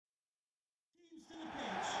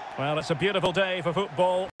Well, it's a beautiful day for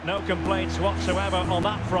football. No complaints whatsoever on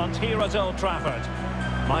that front here at Old Trafford.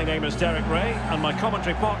 My name is Derek Ray, and my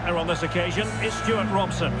commentary partner on this occasion is Stuart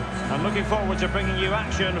Robson. I'm looking forward to bringing you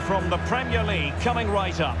action from the Premier League coming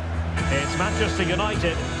right up. It's Manchester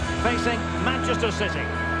United facing Manchester City.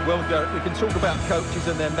 Well, Derek, we can talk about coaches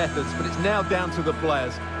and their methods, but it's now down to the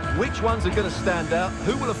players. Which ones are going to stand out,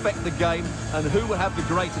 who will affect the game, and who will have the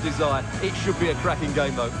greater desire? It should be a cracking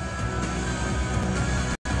game, though.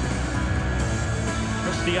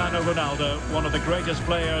 Cristiano Ronaldo, one of the greatest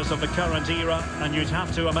players of the current era, and you'd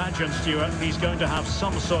have to imagine, Stuart, he's going to have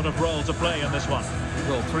some sort of role to play in this one.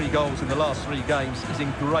 Well, 3 goals in the last 3 games. He's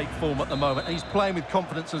in great form at the moment, and he's playing with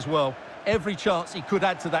confidence as well. Every chance he could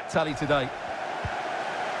add to that tally today.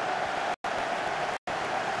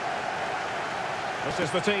 This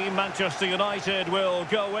is the team Manchester United will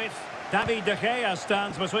go with. David De Gea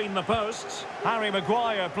stands between the posts. Harry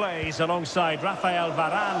Maguire plays alongside Rafael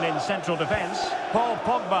Varane in central defence. Paul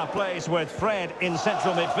Pogba plays with Fred in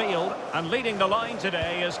central midfield. And leading the line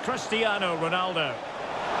today is Cristiano Ronaldo.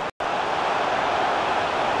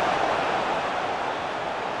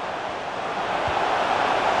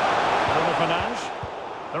 Bruno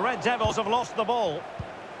Fernandes. The Red Devils have lost the ball.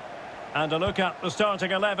 And a look at the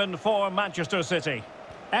starting 11 for Manchester City.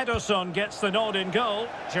 Ederson gets the nod in goal.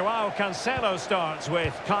 Joao Cancelo starts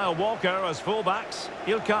with Kyle Walker as fullbacks.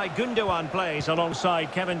 Ilkay Gundogan plays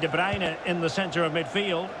alongside Kevin De Bruyne in the centre of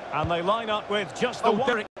midfield. And they line up with just the one...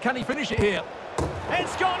 Derek, can he finish it here?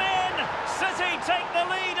 It's gone in! City take the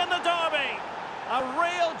lead in the derby. A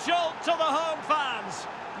real jolt to the home fans.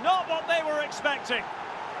 Not what they were expecting.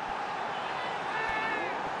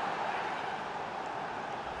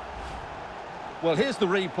 Well, here's the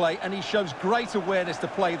replay, and he shows great awareness to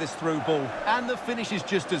play this through ball. And the finish is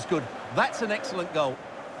just as good. That's an excellent goal.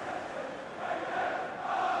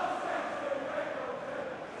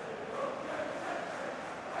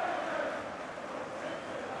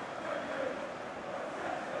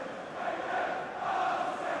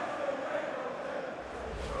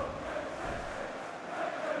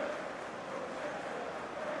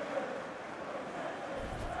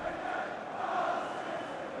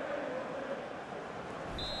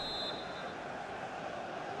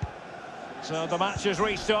 So the match has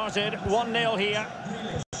restarted, 1-0 here.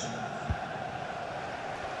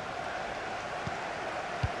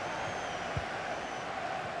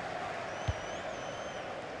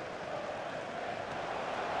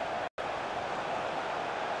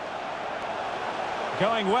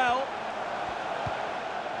 Going well.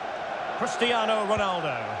 Cristiano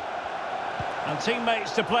Ronaldo. And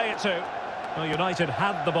teammates to play it to. Well, United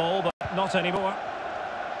had the ball, but not anymore.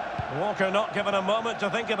 Walker not given a moment to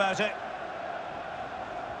think about it.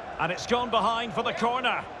 And it's gone behind for the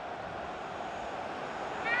corner.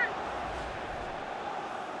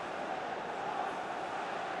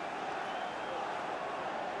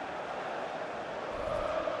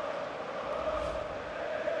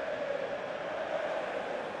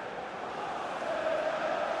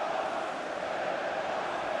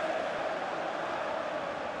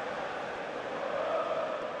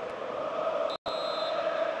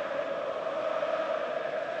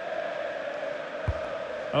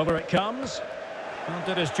 Over it comes. And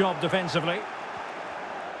did his job defensively.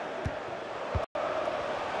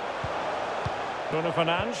 Bruno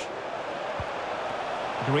Fernandes.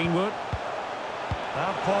 Greenwood.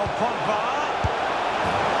 Now Paul Pogba.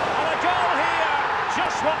 And a goal here!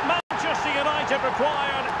 Just what Manchester United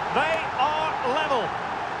required. They are level.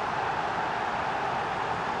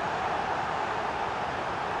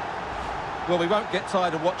 Well, we won't get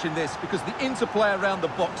tired of watching this because the interplay around the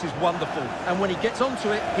box is wonderful. And when he gets onto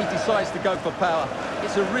it, he decides to go for power.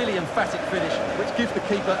 It's a really emphatic finish, which gives the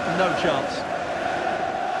keeper no chance.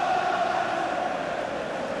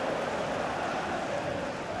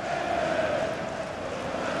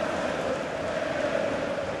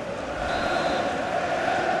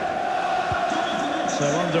 So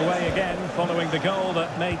underway again, following the goal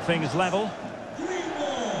that made things level.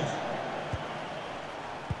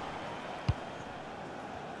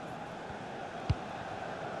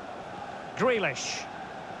 Grealish.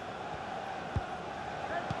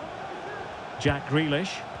 Jack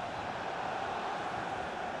Grealish.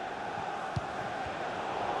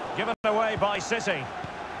 Given away by City.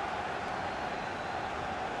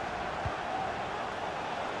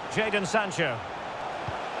 Jadon Sancho.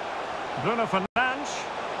 Bruno Fernandes.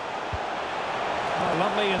 Oh,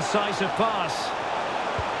 lovely incisive pass.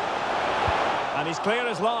 And he's clear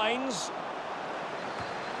as lines.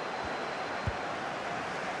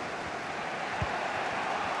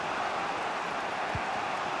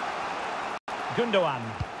 Gundogan.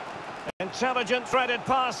 Intelligent threaded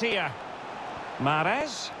pass here.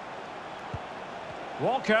 Mahrez.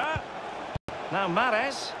 Walker. Now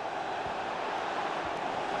Mahrez.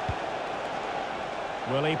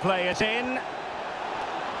 Will he play it in?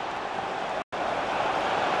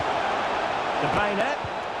 De Bruyne.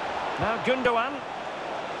 Now Gundogan.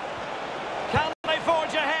 Can they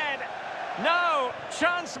forge ahead? No!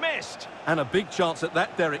 Chance missed. And a big chance at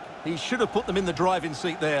that, Derek. He should have put them in the driving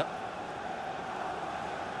seat there.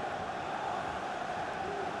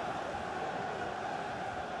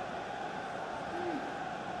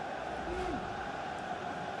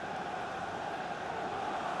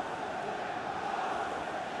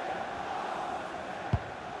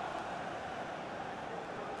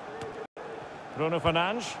 Bruno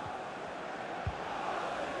Fernandes.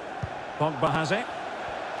 Pogba has it.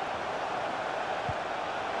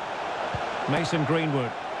 Mason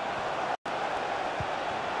Greenwood.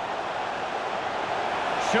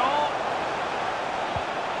 Shaw.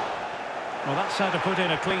 Well, that's how to put in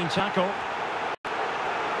a clean tackle.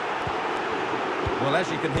 Well, as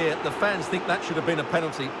you can hear, the fans think that should have been a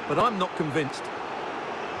penalty, but I'm not convinced.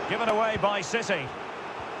 Given away by City.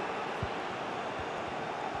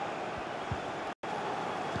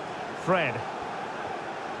 Fred.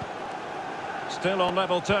 Still on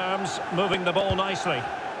level terms, moving the ball nicely.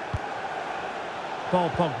 Paul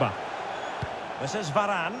Pogba. This is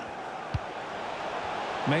Varane.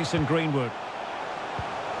 Mason Greenwood.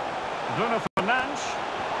 Bruno Fernandes.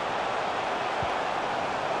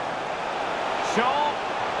 Shaw.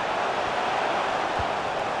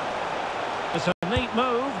 It's a neat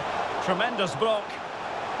move. Tremendous block.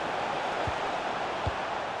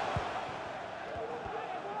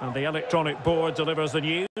 And the electronic board delivers the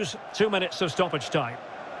news. 2 minutes of stoppage time.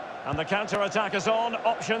 And the counter-attack is on.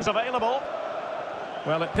 Options available.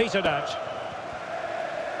 Well, it petered out.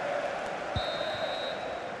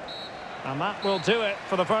 And that will do it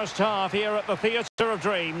for the first half here at the Theatre of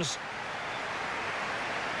Dreams.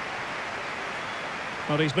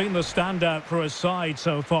 Well, he's been the standout for his side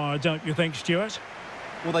so far, don't you think, Stuart?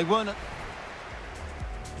 Well, they weren't...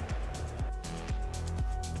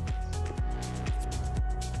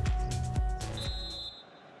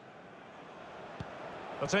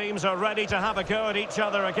 The teams are ready to have a go at each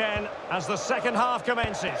other again as the second half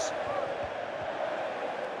commences.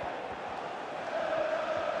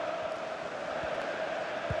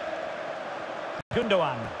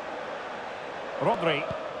 Gundogan. Rodri.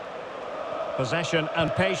 Possession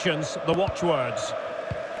and patience, the watchwords.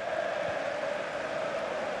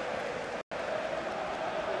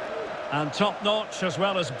 And top-notch as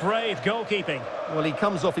well as brave goalkeeping. Well, he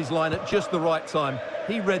comes off his line at just the right time.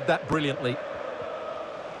 He read that brilliantly.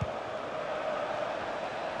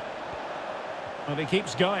 And he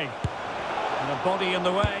keeps going. And a body in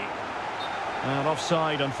the way. And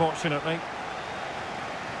offside, unfortunately.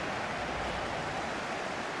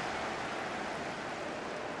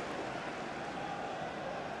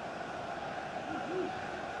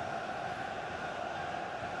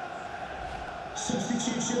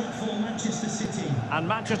 Substitution for Manchester City. And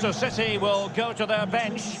Manchester City will go to their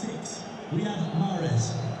bench. We have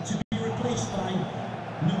Mahrez to be replaced by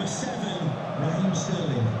number 7, Raheem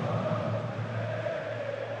Sterling.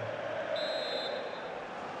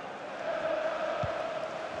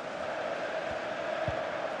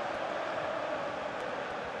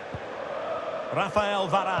 Rafael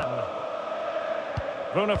Varane.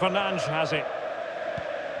 Bruno Fernandes has it.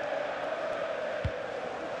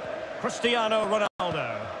 Cristiano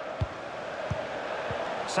Ronaldo.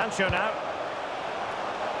 Sancho now.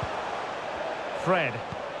 Fred.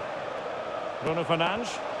 Bruno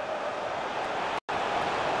Fernandes.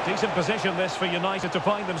 Decent position this for United to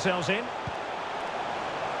find themselves in.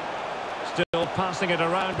 Still passing it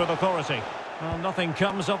around with authority. Well, nothing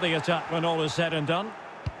comes of the attack when all is said and done.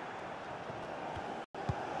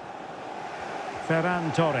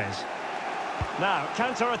 Ferran Torres. Now,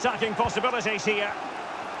 counter-attacking possibilities here.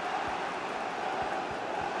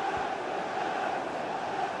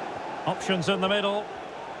 Options in the middle.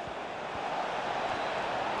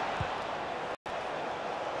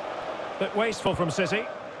 Bit wasteful from City.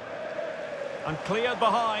 And cleared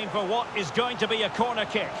behind for what is going to be a corner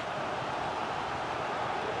kick.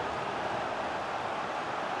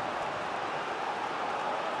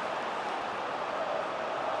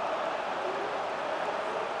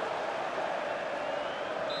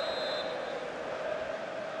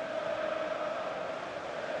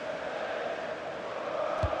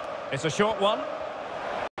 It's a short one.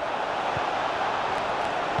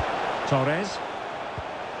 Torres.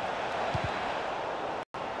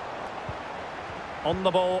 On the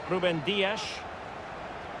ball, Ruben Dias.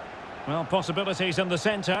 Well, possibilities in the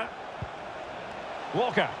centre.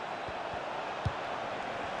 Walker.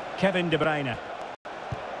 Kevin De Bruyne.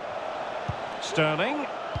 Sterling.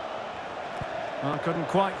 Well, couldn't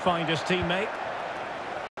quite find his teammate.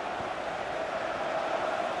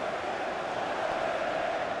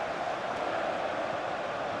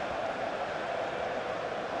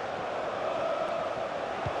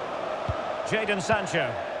 Jadon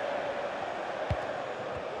Sancho.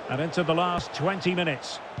 And into the last 20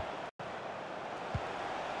 minutes.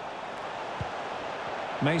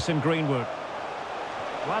 Mason Greenwood.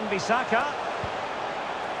 Wan-Bissaka.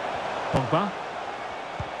 Pogba.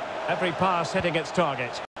 Every pass hitting its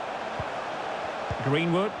target.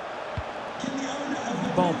 Greenwood.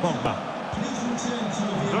 Paul Pogba.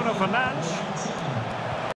 Bruno Fernandes.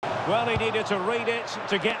 Well, he needed to read it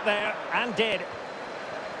to get there, and did.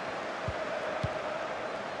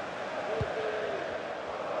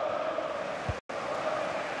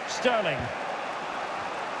 Sterling.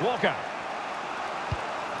 Walker.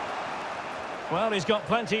 Well, he's got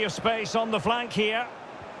plenty of space on the flank here.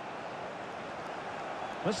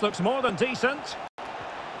 This looks more than decent.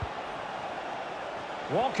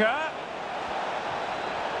 Walker.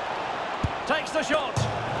 Takes the shot.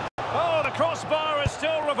 Oh, the crossbar is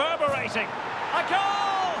still reverberating. A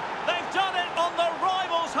goal! They've done it on the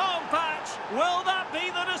rivals' home patch. Will that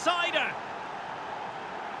be the decider?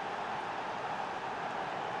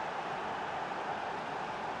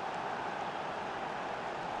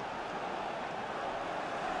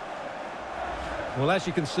 Well, as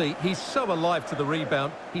you can see, he's so alive to the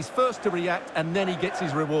rebound. He's first to react, and then he gets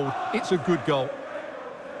his reward. It's a good goal.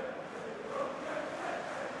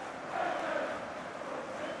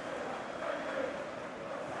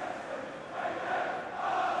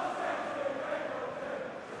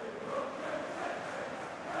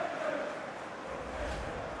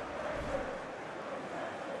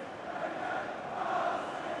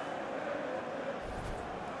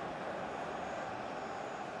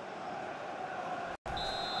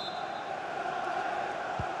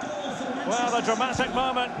 Well, a dramatic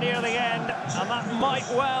moment near the end, and that might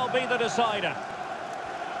well be the decider.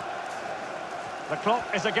 The clock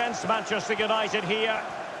is against Manchester United here,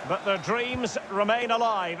 but their dreams remain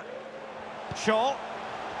alive. Shaw.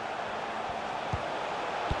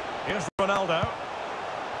 Here's Ronaldo.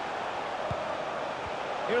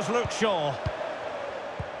 Here's Luke Shaw.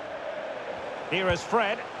 Here is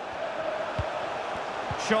Fred.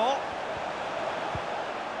 Shaw.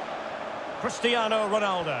 Cristiano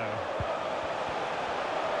Ronaldo.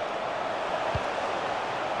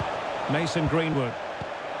 Mason Greenwood.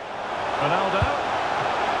 Ronaldo.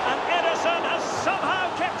 And Ederson has somehow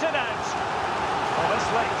kept it out. Well, this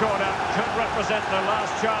late corner could represent their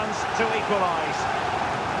last chance to equalise.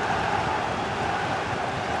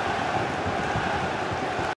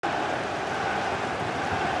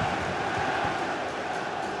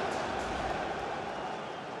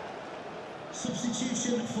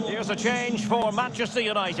 Here's a change for Manchester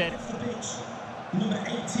United. Number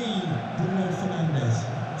 18, Bruno Fernandes,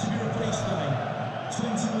 to be replaced by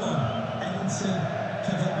 21, Edinson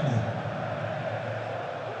Cavani.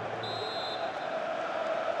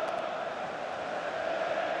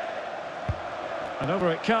 And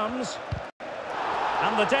over it comes.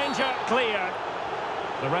 And the danger cleared.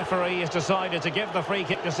 The referee has decided to give the free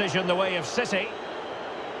kick decision the way of City.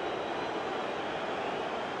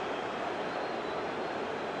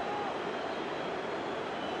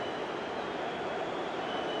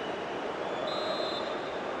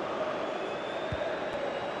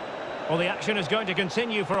 Well, the action is going to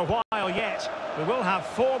continue for a while yet. We will have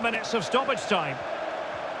 4 minutes of stoppage time.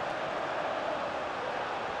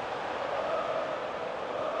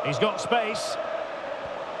 He's got space.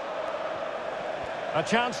 A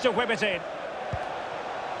chance to whip it in.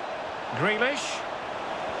 Grealish.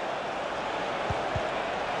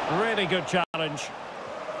 Really good challenge.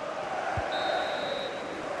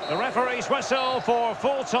 The referee's whistle for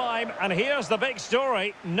full time, and here's the big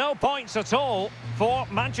story. No points at all for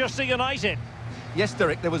Manchester United. Yes,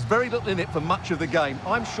 Derek, there was very little in it for much of the game.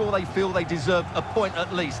 I'm sure they feel they deserve a point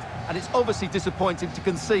at least, and it's obviously disappointing to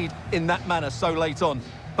concede in that manner so late on.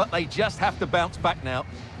 But they just have to bounce back now.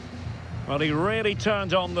 Well, he really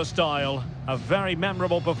turned on the style. A very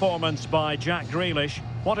memorable performance by Jack Grealish.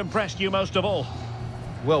 What impressed you most of all?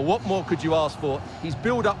 Well, what more could you ask for? His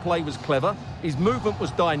build-up play was clever, his movement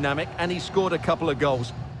was dynamic, and he scored a couple of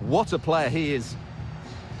goals. What a player he is.